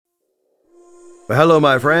Well, hello,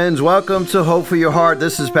 my friends. Welcome to Hope for Your Heart.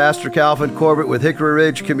 This is Pastor Calvin Corbett with Hickory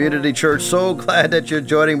Ridge Community Church. So glad that you're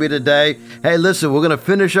joining me today. Hey, listen, we're going to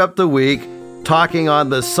finish up the week talking on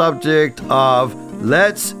the subject of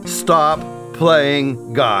let's stop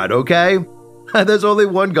playing God, okay? There's only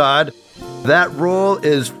one God. That role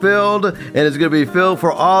is filled, and it's going to be filled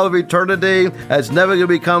for all of eternity. It's never going to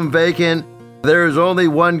become vacant. There is only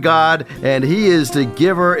one God, and He is the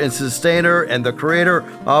giver and sustainer and the creator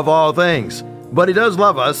of all things. But He does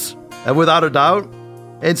love us, and without a doubt.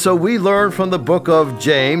 And so we learn from the book of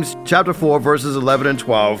James, chapter 4, verses 11 and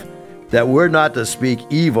 12, that we're not to speak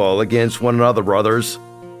evil against one another, brothers.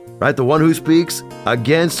 Right? The one who speaks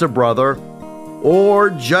against a brother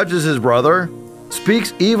or judges his brother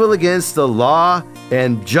speaks evil against the law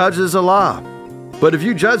and judges the law. But if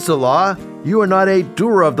you judge the law, you are not a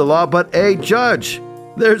doer of the law, but a judge.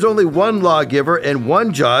 There's only one lawgiver and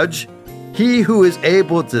one judge, He who is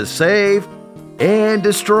able to save and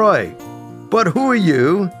destroy. But who are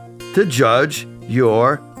you to judge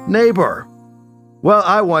your neighbor? Well,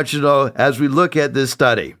 I want you to know, as we look at this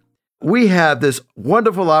study, we have this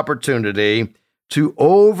wonderful opportunity to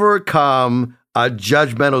overcome a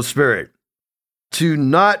judgmental spirit, to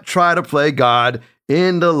not try to play God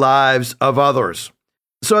in the lives of others.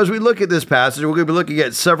 So as we look at this passage, we're going to be looking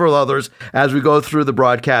at several others as we go through the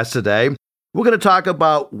broadcast today. We're going to talk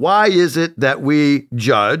about why is it that we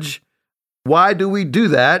judge? Why do we do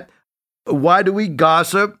that? Why do we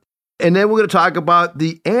gossip? And then we're going to talk about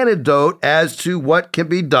the antidote as to what can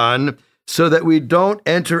be done so that we don't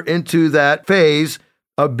enter into that phase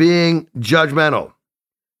of being judgmental.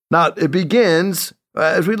 Now, it begins,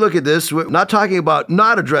 as we look at this, we're not talking about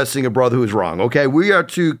not addressing a brother who's wrong, okay? We are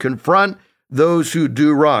to confront those who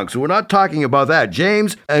do wrong. So we're not talking about that.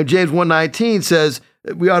 James 1:19 says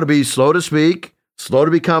we ought to be slow to speak, slow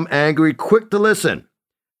to become angry, quick to listen.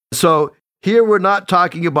 So here we're not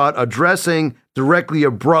talking about addressing directly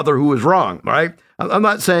a brother who is wrong, right? I'm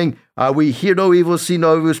not saying we hear no evil, see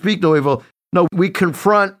no evil, speak no evil. No, we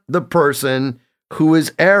confront the person who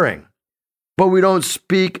is erring. But we don't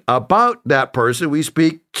speak about that person. We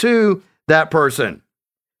speak to that person.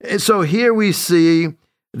 And so here we see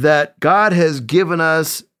that God has given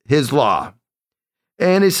us His law.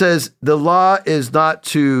 And He says the law is not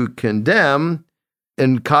to condemn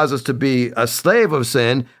and cause us to be a slave of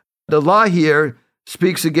sin. The law here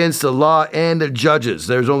speaks against the law and the judges.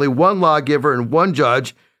 There's only one lawgiver and one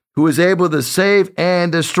judge who is able to save and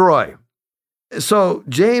destroy. So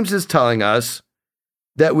James is telling us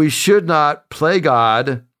that we should not play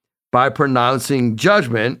God by pronouncing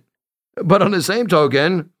judgment, but on the same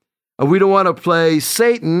token, we don't want to play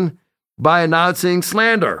Satan by announcing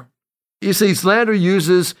slander. You see, slander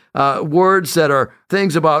uses words that are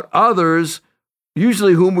things about others,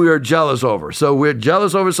 usually whom we are jealous over. So we're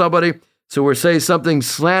jealous over somebody, so we're saying something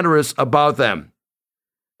slanderous about them.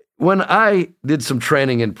 When I did some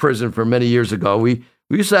training in prison for many years ago, we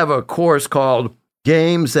used to have a course called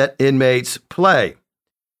Games That Inmates Play.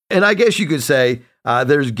 And I guess you could say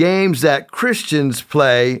there's games that Christians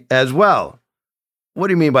play as well. What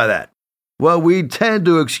do you mean by that? Well, we tend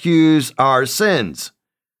to excuse our sins.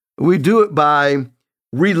 We do it by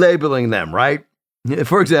relabeling them, right?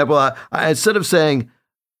 For example, instead of saying,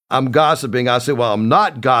 I'm gossiping, I'll say, well, I'm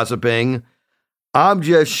not gossiping. I'm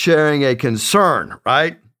just sharing a concern,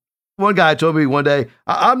 right? One guy told me one day,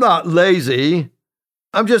 I'm not lazy.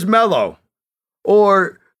 I'm just mellow.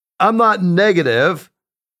 Or I'm not negative.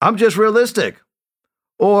 I'm just realistic.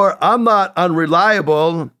 Or I'm not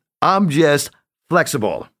unreliable. I'm just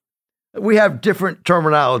flexible. We have different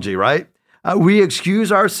terminology, right? We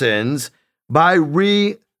excuse our sins by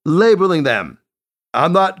relabeling them.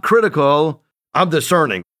 I'm not critical. I'm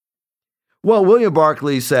discerning. Well, William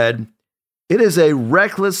Barclay said, it is a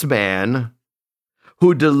reckless man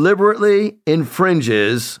who deliberately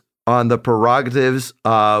infringes on the prerogatives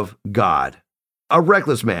of God. A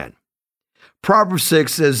reckless man. Proverbs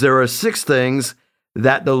 6 says there are 6 things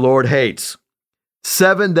that the Lord hates,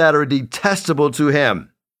 7 that are detestable to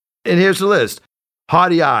Him. And here's the list.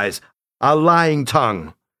 Haughty eyes, a lying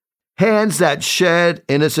tongue, hands that shed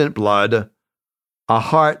innocent blood, a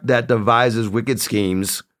heart that devises wicked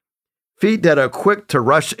schemes, feet that are quick to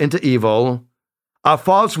rush into evil, a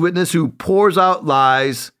false witness who pours out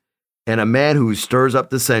lies, and a man who stirs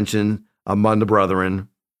up dissension among the brethren.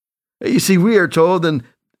 You see, we are told in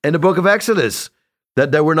the book of Exodus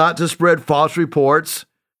that we're not to spread false reports.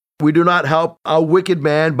 We do not help a wicked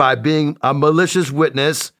man by being a malicious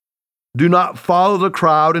witness. Do not follow the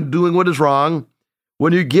crowd in doing what is wrong.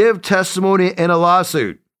 When you give testimony in a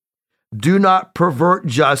lawsuit, do not pervert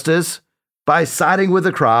justice by siding with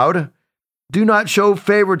the crowd. Do not show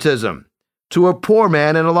favoritism. to a poor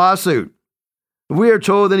man in a lawsuit. We are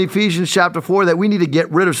told in Ephesians chapter 4 that we need to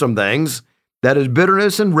get rid of some things, that is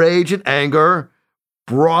bitterness and rage and anger,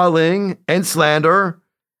 brawling and slander,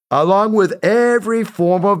 along with every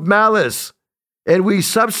form of malice. And we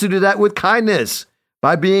substitute that with kindness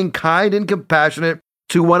by being kind and compassionate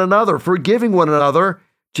to one another, forgiving one another,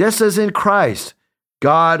 just as in Christ,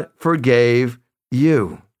 God forgave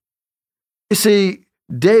you. You see,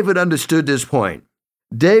 David understood this point.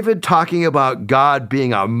 David, talking about God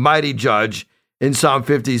being a mighty judge in Psalm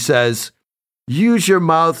 50, says, use your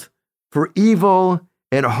mouth for evil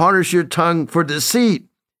and harness your tongue for deceit.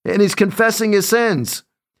 And he's confessing his sins.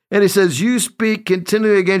 And he says, you speak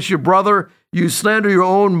continually against your brother, you slander your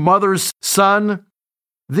own mother's son.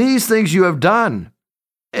 These things you have done.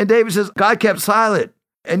 And David says, God kept silent,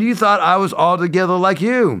 and you thought I was altogether like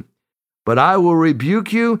you. But I will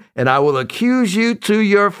rebuke you, and I will accuse you to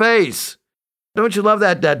your face. Don't you love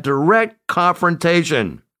that direct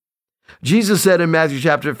confrontation? Jesus said in Matthew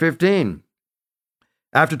chapter 15,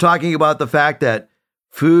 after talking about the fact that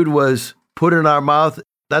food was put in our mouth,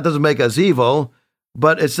 that doesn't make us evil,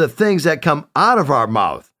 but it's the things that come out of our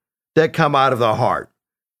mouth that come out of the heart.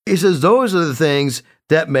 He says those are the things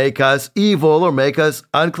that make us evil or make us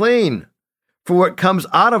unclean. For what comes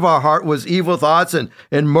out of our heart was evil thoughts and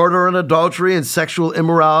murder and adultery and sexual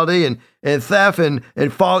immorality and theft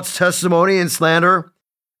and false testimony and slander.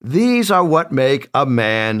 These are what make a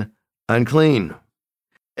man unclean.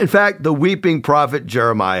 In fact, the weeping prophet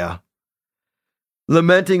Jeremiah,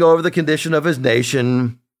 lamenting over the condition of his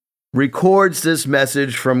nation, records this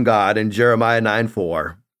message from God in Jeremiah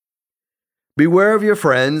 9:4. Beware of your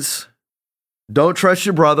friends. Don't trust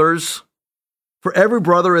your brothers. For every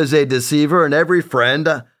brother is a deceiver and every friend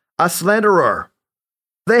a slanderer.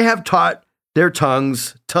 They have taught their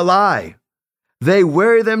tongues to lie. They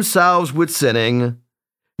weary themselves with sinning.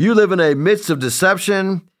 You live in a midst of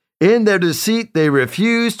deception. In their deceit, they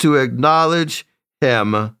refuse to acknowledge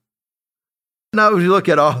him. Now, as you look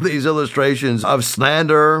at all these illustrations of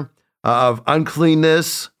slander, of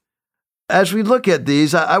uncleanness, as we look at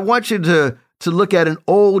these, I want you to look at an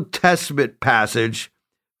Old Testament passage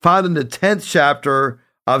found in the 10th chapter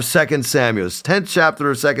of 2 Samuel. 10th chapter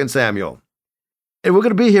of 2 Samuel. And we're going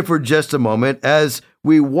to be here for just a moment as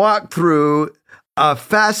we walk through a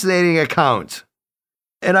fascinating account.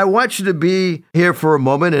 And I want you to be here for a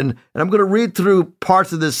moment, and I'm going to read through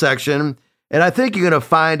parts of this section, and I think you're going to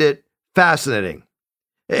find it fascinating.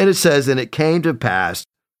 And it says, and it came to pass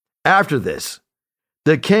after this,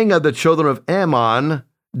 the king of the children of Ammon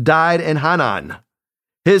died in Hanan.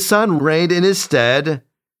 His son reigned in his stead.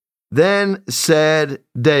 Then said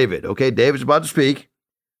David, okay, David's about to speak,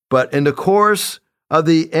 but in the course of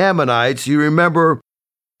the Ammonites, you remember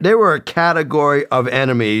they were a category of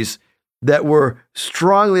enemies that were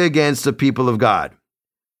strongly against the people of God.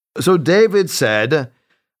 So David said,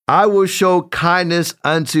 I will show kindness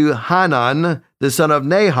unto Hanan, the son of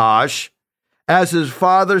Nahash, as his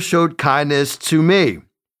father showed kindness to me.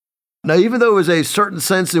 Now, even though there was a certain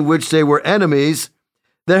sense in which they were enemies,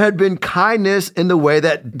 there had been kindness in the way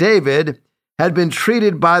that David had been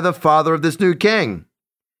treated by the father of this new king.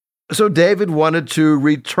 So David wanted to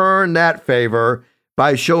return that favor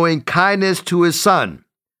by showing kindness to his son.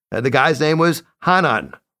 The guy's name was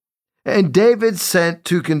Hanan. And David sent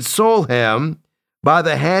to console him by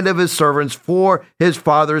the hand of his servants for his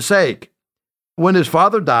father's sake. When his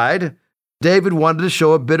father died, David wanted to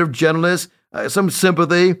show a bit of gentleness, some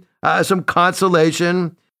sympathy, some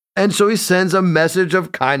consolation. And so he sends a message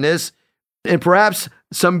of kindness and perhaps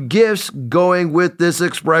some gifts going with this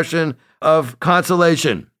expression of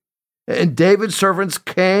consolation. And David's servants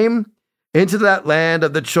came into that land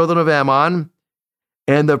of the children of Ammon,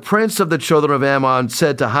 and the prince of the children of Ammon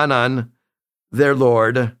said to Hanan, their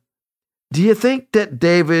lord, do you think that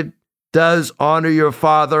David does honor your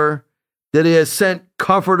father, that he has sent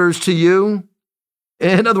comforters to you?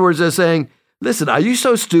 In other words, they're saying, listen, are you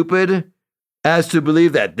so stupid as to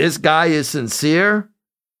believe that this guy is sincere?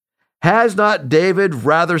 Has not David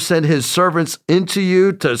rather sent his servants into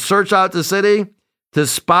you to search out the city, to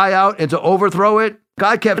spy out and to overthrow it?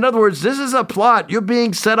 God kept, in other words, this is a plot. You're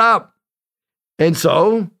being set up. And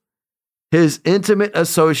so his intimate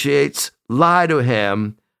associates lie to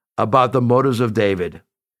him about the motives of David.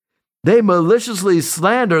 They maliciously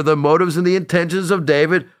slander the motives and the intentions of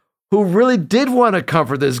David, who really did want to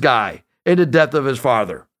comfort this guy in the death of his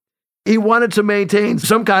father. He wanted to maintain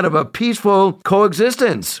some kind of a peaceful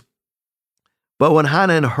coexistence. But when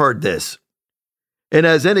Hanan heard this, and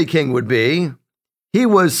as any king would be, he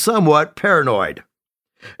was somewhat paranoid.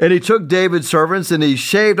 And he took David's servants and he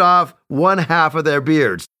shaved off one half of their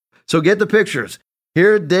beards. So get the pictures.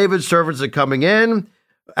 Here, David's servants are coming in,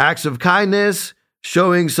 acts of kindness,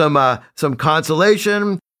 showing some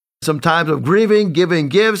consolation, some times of grieving, giving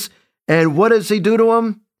gifts. And what does he do to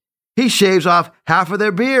them? He shaves off half of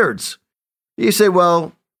their beards. You say,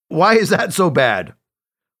 well, why is that so bad?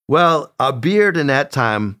 Well, a beard in that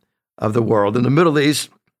time of the world, in the Middle East,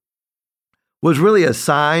 was really a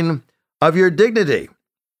sign of your dignity.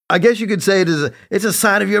 I guess you could say it's a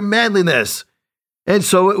sign of your manliness. And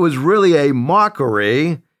so it was really a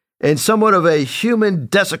mockery and somewhat of a human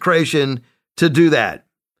desecration to do that.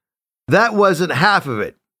 That wasn't half of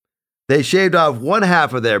it. They shaved off one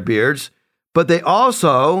half of their beards, but they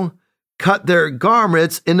also cut their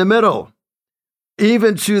garments in the middle,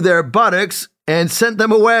 even to their buttocks, and sent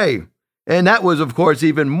them away. And that was, of course,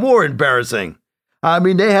 even more embarrassing. I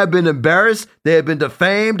mean, they have been embarrassed, they have been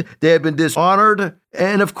defamed, they have been dishonored.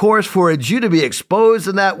 And of course, for a Jew to be exposed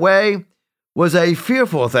in that way was a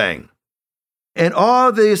fearful thing. And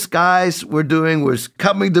all these guys were doing was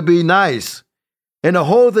coming to be nice. And the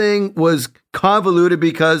whole thing was convoluted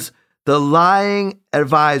because the lying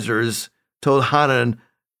advisors told Hanan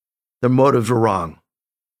their motives were wrong.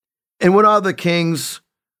 And when all the kings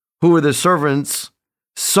who were the servants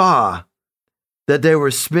saw that they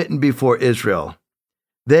were smitten before Israel,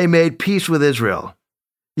 they made peace with Israel.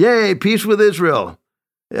 Yay, peace with Israel.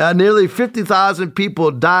 Nearly 50,000 people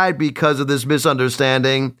died because of this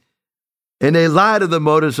misunderstanding, and they lied of the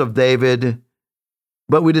motives of David,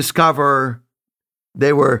 but we discover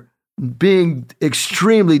they were being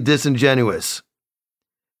extremely disingenuous.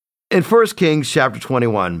 In 1 Kings chapter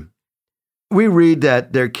 21, we read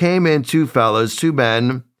that there came in two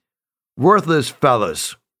men, worthless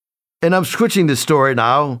fellows. And I'm switching the story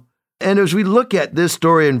now. And as we look at this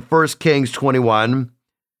story in 1 Kings 21,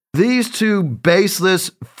 these two baseless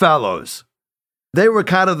fellows, they were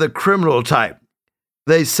kind of the criminal type.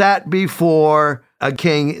 They sat before a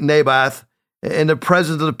king, Naboth, in the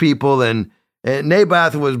presence of the people, and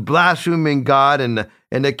Naboth was blaspheming God and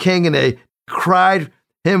the king, and they cried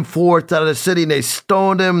him forth out of the city, and they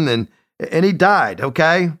stoned him, and he died,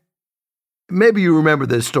 okay? Maybe you remember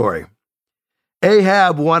this story.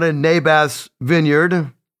 Ahab wanted Naboth's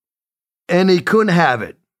vineyard, and he couldn't have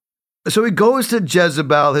it. So he goes to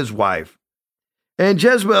Jezebel, his wife. And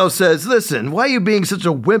Jezebel says, listen, why are you being such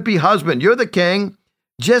a wimpy husband? You're the king.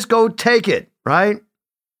 Just go take it, right?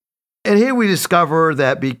 And here we discover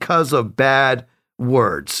that because of bad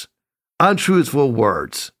words, untruthful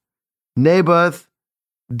words, Naboth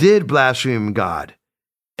did blaspheme God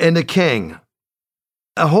and the king.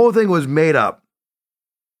 The whole thing was made up.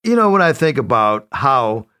 You know, when I think about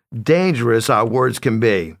how dangerous our words can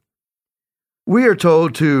be, we are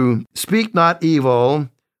told to speak not evil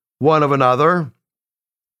one of another.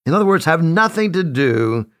 In other words, have nothing to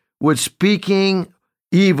do with speaking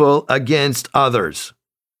evil against others.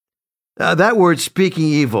 That word, speaking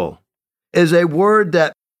evil, is a word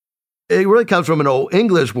that it really comes from an old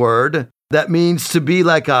English word that means to be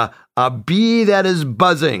like a bee that is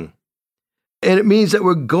buzzing. And it means that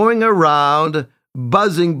we're going around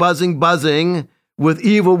buzzing with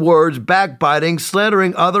evil words, backbiting,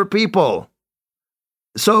 slandering other people.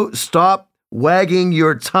 So stop wagging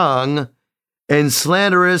your tongue in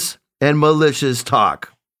slanderous and malicious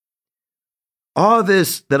talk. All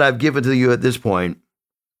this that I've given to you at this point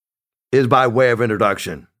is by way of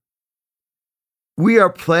introduction. We are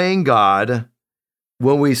playing God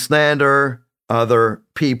when we slander other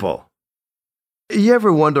people. You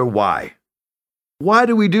ever wonder why? Why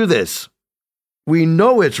do we do this? We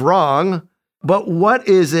know it's wrong, but what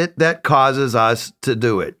is it that causes us to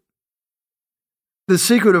do it? The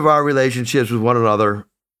secret of our relationships with one another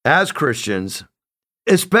as Christians,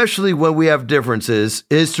 especially when we have differences,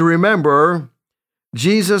 is to remember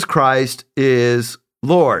Jesus Christ is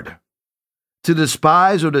Lord. To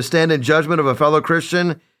despise or to stand in judgment of a fellow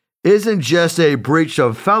Christian isn't just a breach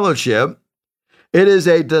of fellowship, it is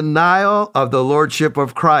a denial of the lordship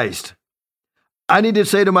of Christ. I need to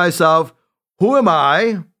say to myself, who am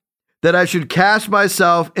I that I should cast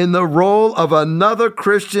myself in the role of another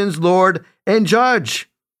Christian's Lord and judge?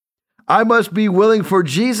 I must be willing for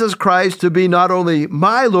Jesus Christ to be not only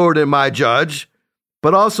my Lord and my judge,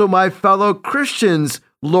 but also my fellow Christians'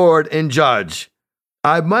 Lord and judge.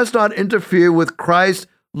 I must not interfere with Christ's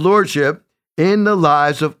lordship in the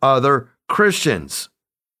lives of other Christians.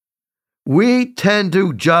 We tend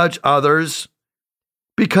to judge others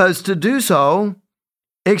because to do so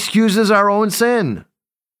excuses our own sin.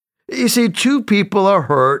 You see, two people are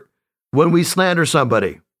hurt when we slander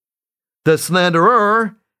somebody: the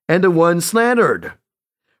slanderer and the one slandered.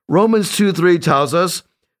 Romans 2:3 tells us,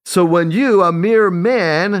 so when you, a mere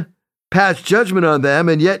man, pass judgment on them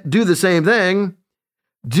and yet do the same thing,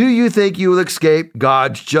 do you think you will escape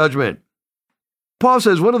God's judgment? Paul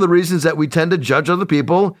says one of the reasons that we tend to judge other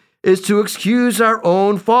people is to excuse our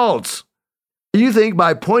own faults. You think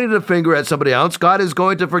by pointing a finger at somebody else, God is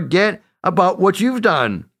going to forget about what you've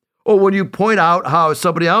done. Or when you point out how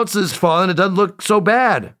somebody else has fallen, it doesn't look so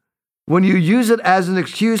bad. When you use it as an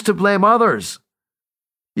excuse to blame others.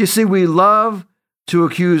 You see, we love to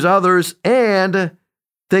accuse others and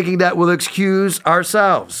thinking that we'll excuse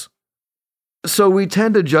ourselves. So we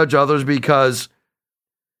tend to judge others because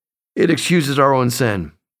it excuses our own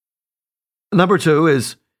sin. Number two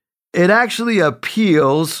is it actually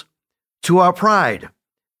appeals to our pride,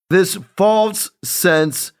 this false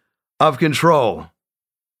sense of control.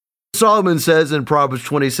 Solomon says in Proverbs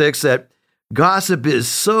 26 that gossip is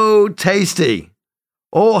so tasty.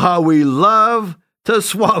 Oh, how we love to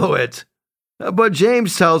swallow it. But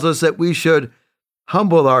James tells us that we should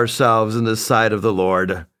humble ourselves in the sight of the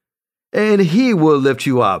Lord, and He will lift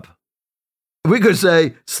you up. We could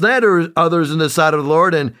say, slander others in the sight of the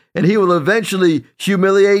Lord, and He will eventually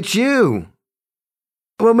humiliate you.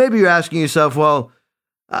 Well, maybe you're asking yourself, well,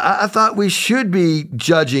 I thought we should be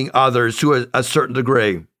judging others to a certain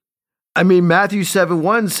degree. I mean, Matthew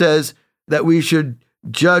 7:1 says that we should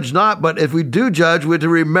judge not, but if we do judge, we're to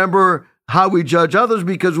remember how we judge others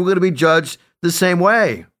because we're going to be judged the same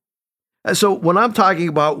way. And so when I'm talking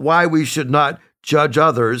about why we should not judge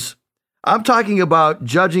others, I'm talking about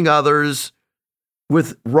judging others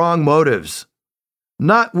with wrong motives,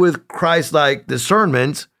 not with Christ-like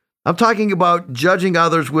discernment. I'm talking about judging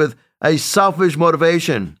others with a selfish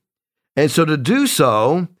motivation. And so to do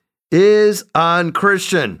so is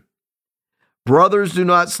unchristian. Brothers, do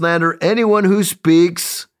not slander anyone who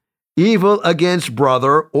speaks evil against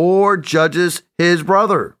brother or judges his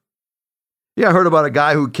brother. Yeah, I heard about a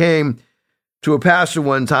guy who came to a pastor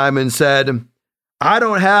one time and said, I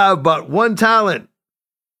don't have but one talent.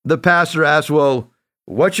 The pastor asked, well,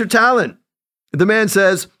 what's your talent? The man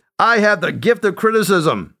says, I have the gift of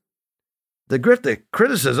criticism. The gift of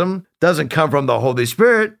criticism doesn't come from the Holy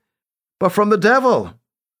Spirit, but from the devil.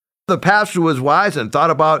 The pastor was wise and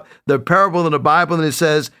thought about the parable in the Bible, and it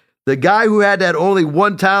says, the guy who had that only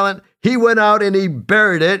one talent, he went out and he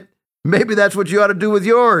buried it. Maybe that's what you ought to do with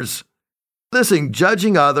yours. Listen,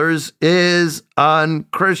 judging others is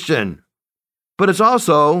unchristian, but it's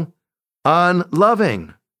also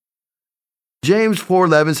unloving. James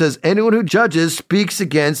 4:11 says, anyone who judges speaks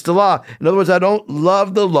against the law. In other words, I don't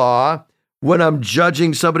love the law when I'm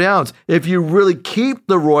judging somebody else. If you really keep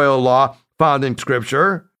the royal law found in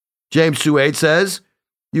Scripture, James 2:8 says,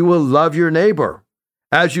 you will love your neighbor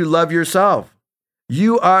as you love yourself.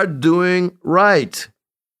 You are doing right.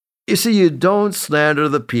 You see, you don't slander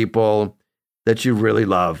the people that you really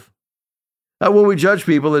love. Now, when we judge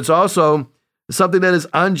people, it's also something that is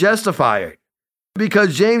unjustified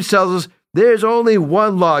because James tells us there's only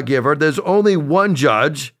one lawgiver, there's only one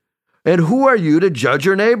judge, and who are you to judge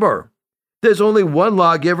your neighbor? There's only one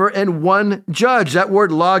lawgiver and one judge. That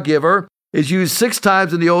word lawgiver is used 6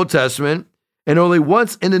 times in the Old Testament and only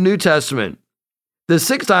once in the New Testament. The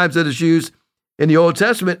 6 times that it's used in the Old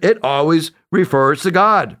Testament, it always refers to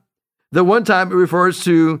God. The one time it refers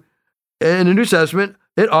to, in the New Testament,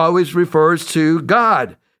 it always refers to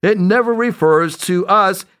God. It never refers to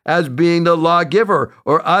us as being the lawgiver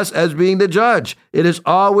or us as being the judge. It is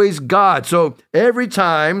always God. So every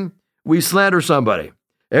time we slander somebody,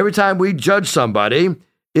 every time we judge somebody,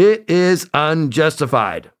 it is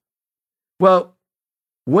unjustified. Well,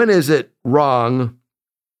 when is it wrong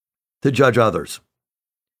to judge others?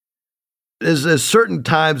 There's certain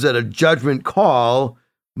times that a judgment call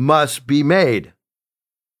must be made.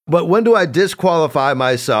 But when do I disqualify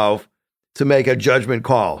myself to make a judgment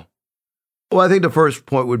call? Well, I think the first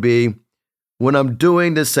point would be when I'm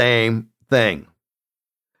doing the same thing.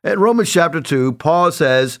 In Romans chapter 2, Paul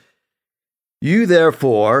says, you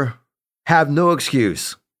therefore have no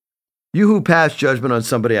excuse, you who pass judgment on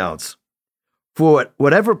somebody else. For at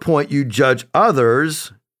whatever point you judge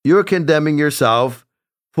others, you're condemning yourself,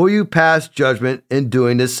 for you pass judgment in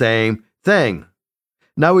doing the same thing.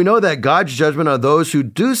 Now we know that God's judgment on those who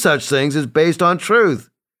do such things is based on truth.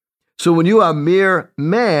 So when you, a mere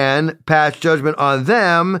man, pass judgment on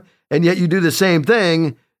them, and yet you do the same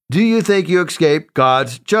thing, do you think you escape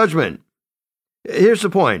God's judgment? Here's the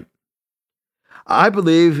point. I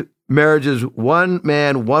believe marriage is one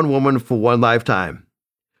man, one woman for one lifetime.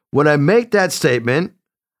 When I make that statement,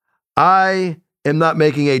 I am not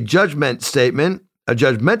making a judgmental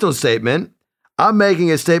statement. I'm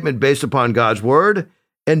making a statement based upon God's word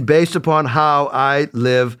and based upon how I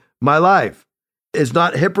live my life. It's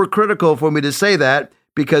not hypocritical for me to say that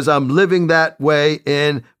because I'm living that way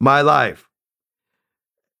in my life.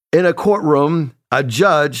 in a courtroom, a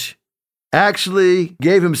judge actually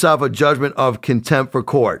gave himself a judgment of contempt for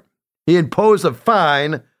court. He imposed a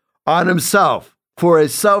fine on himself for a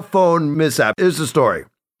cell phone mishap. Here's the story.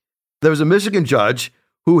 There was a Michigan judge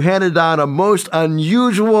who handed down a most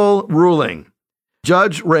unusual ruling.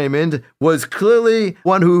 Judge Raymond was clearly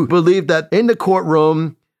one who believed that in the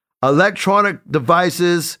courtroom, electronic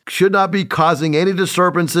devices should not be causing any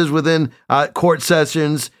disturbances within court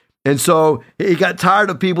sessions. And so he got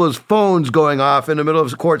tired of people's phones going off in the middle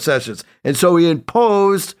of court sessions. And so he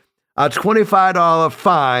imposed a $25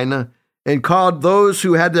 fine and called those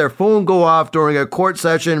who had their phone go off during a court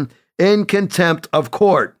session in contempt of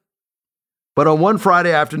court. But on one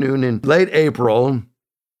Friday afternoon in late April,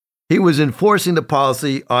 he was enforcing the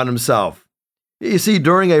policy on himself. You see,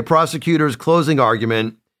 during a prosecutor's closing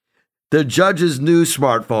argument, the judge's new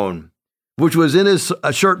smartphone, which was in his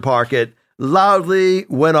shirt pocket, loudly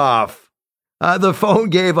went off. The phone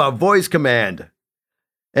gave a voice command.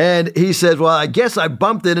 And he says, well, I guess I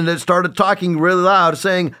bumped it and it started talking really loud,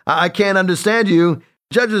 saying, I can't understand you.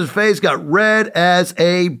 Judge's face got red as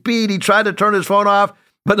a beet. He tried to turn his phone off,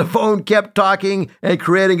 but the phone kept talking and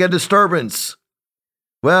creating a disturbance.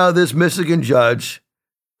 Well, this Michigan judge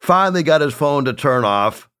finally got his phone to turn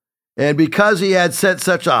off. And because he had set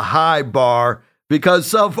such a high bar, because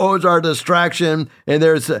cell phones are a distraction and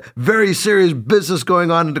there's a very serious business going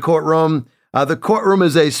on in the courtroom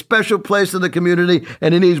is a special place in the community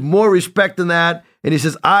and it needs more respect than that. And he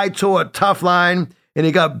says, I tore a tough line. And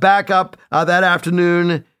he got back up that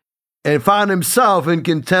afternoon and found himself in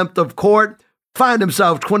contempt of court, fined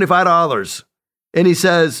himself $25. And he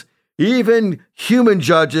says, even human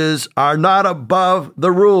judges are not above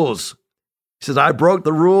the rules. He says, I broke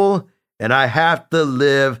the rule and I have to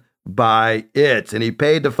live by it. And he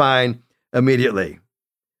paid the fine immediately.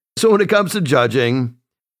 So when it comes to judging,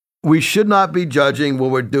 we should not be judging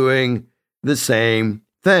when we're doing the same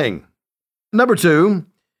thing. Number two,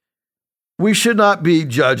 we should not be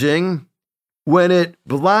judging when it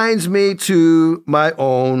blinds me to my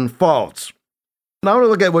own faults. Now I want to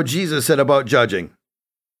look at what Jesus said about judging.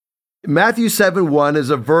 Matthew 7:1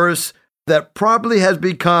 is a verse that probably has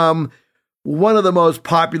become one of the most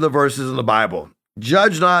popular verses in the Bible.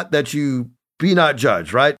 Judge not that you be not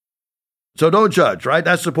judged, right? So don't judge, right?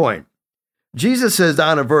 That's the point. Jesus says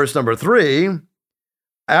down in verse number 3,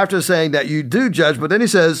 after saying that you do judge, but then he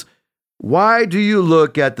says, why do you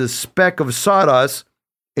look at the speck of sawdust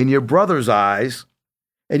in your brother's eyes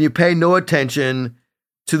and you pay no attention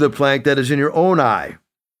to the plank that is in your own eye?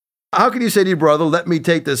 How can you say to your brother, let me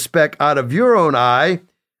take the speck out of your own eye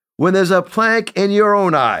when there's a plank in your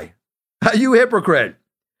own eye? You hypocrite.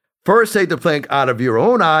 First take the plank out of your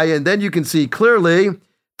own eye, and then you can see clearly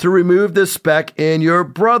to remove the speck in your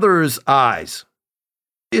brother's eyes.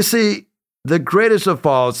 You see, the greatest of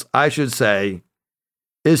faults, I should say,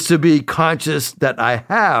 is to be conscious that I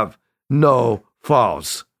have no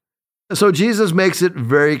faults. So Jesus makes it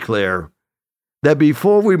very clear that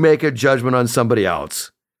before we make a judgment on somebody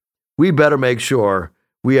else, we better make sure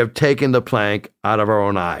we have taken the plank out of our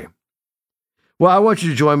own eye. Well, I want you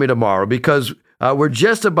to join me tomorrow because we're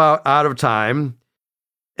just about out of time,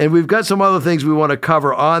 and we've got some other things we want to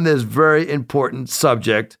cover on this very important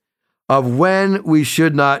subject of when we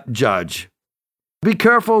should not judge. Be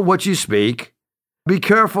careful what you speak. Be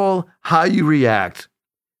careful how you react,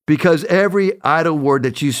 because every idle word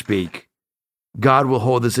that you speak, God will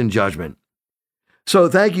hold us in judgment. So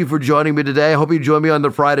thank you for joining me today. I hope you join me on the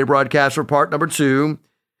Friday broadcast for part number 2.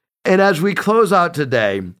 And as we close out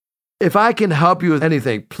today, if I can help you with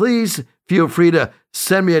anything, please feel free to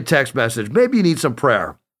send me a text message. Maybe you need some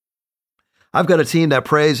prayer. I've got a team that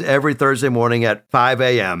prays every Thursday morning at 5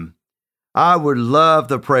 a.m. I would love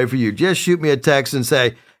to pray for you. Just shoot me a text and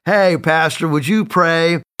say, hey, Pastor, would you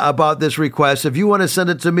pray about this request? If you want to send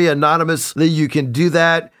it to me anonymously, you can do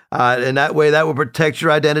that. And that way, that will protect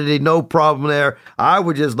your identity. No problem there. I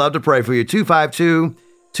would just love to pray for you.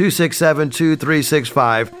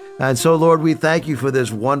 252-267-2365. And so, Lord, we thank you for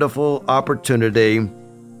this wonderful opportunity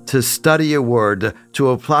to study your word, to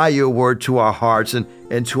apply your word to our hearts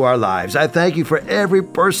and to our lives. I thank you for every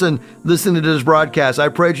person listening to this broadcast. I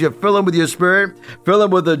pray that you fill them with your spirit, fill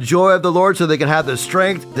them with the joy of the Lord so they can have the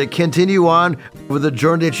strength to continue on with the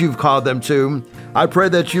journey that you've called them to. I pray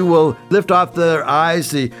that you will lift off their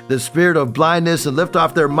eyes the spirit of blindness and lift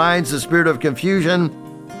off their minds the spirit of confusion.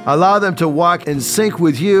 Allow them to walk in sync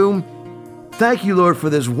with you. Thank you, Lord, for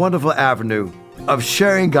this wonderful avenue of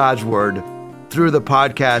sharing God's word through the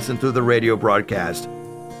podcast and through the radio broadcast.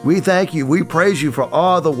 We thank you. We praise you for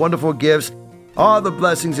all the wonderful gifts, all the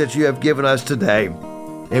blessings that you have given us today.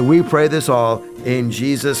 And we pray this all in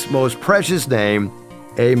Jesus' most precious name.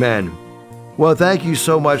 Amen. Well, thank you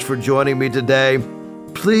so much for joining me today.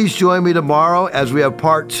 Please join me tomorrow as we have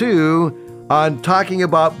part 2 on talking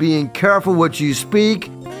about being careful what you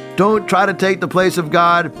speak. Don't try to take the place of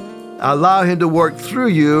God. Allow Him to work through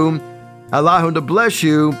you. Allow Him to bless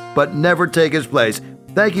you, but never take His place.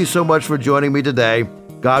 Thank you so much for joining me today.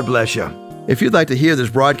 God bless you. If you'd like to hear this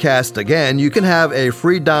broadcast again, you can have a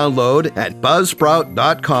free download at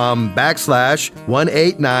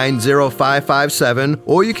buzzsprout.com/1890557,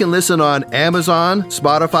 or you can listen on Amazon,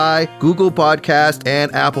 Spotify, Google Podcast,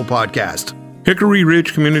 and Apple Podcast. Hickory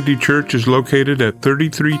Ridge Community Church is located at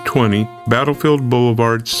 3320 Battlefield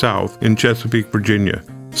Boulevard South in Chesapeake, Virginia.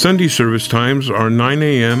 Sunday service times are 9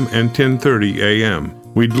 a.m. and 10:30 a.m.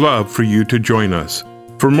 We'd love for you to join us.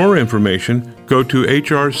 For more information, go to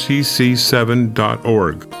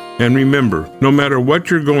hrcc7.org. And remember, no matter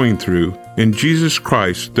what you're going through, in Jesus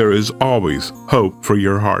Christ there is always hope for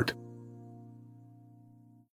your heart.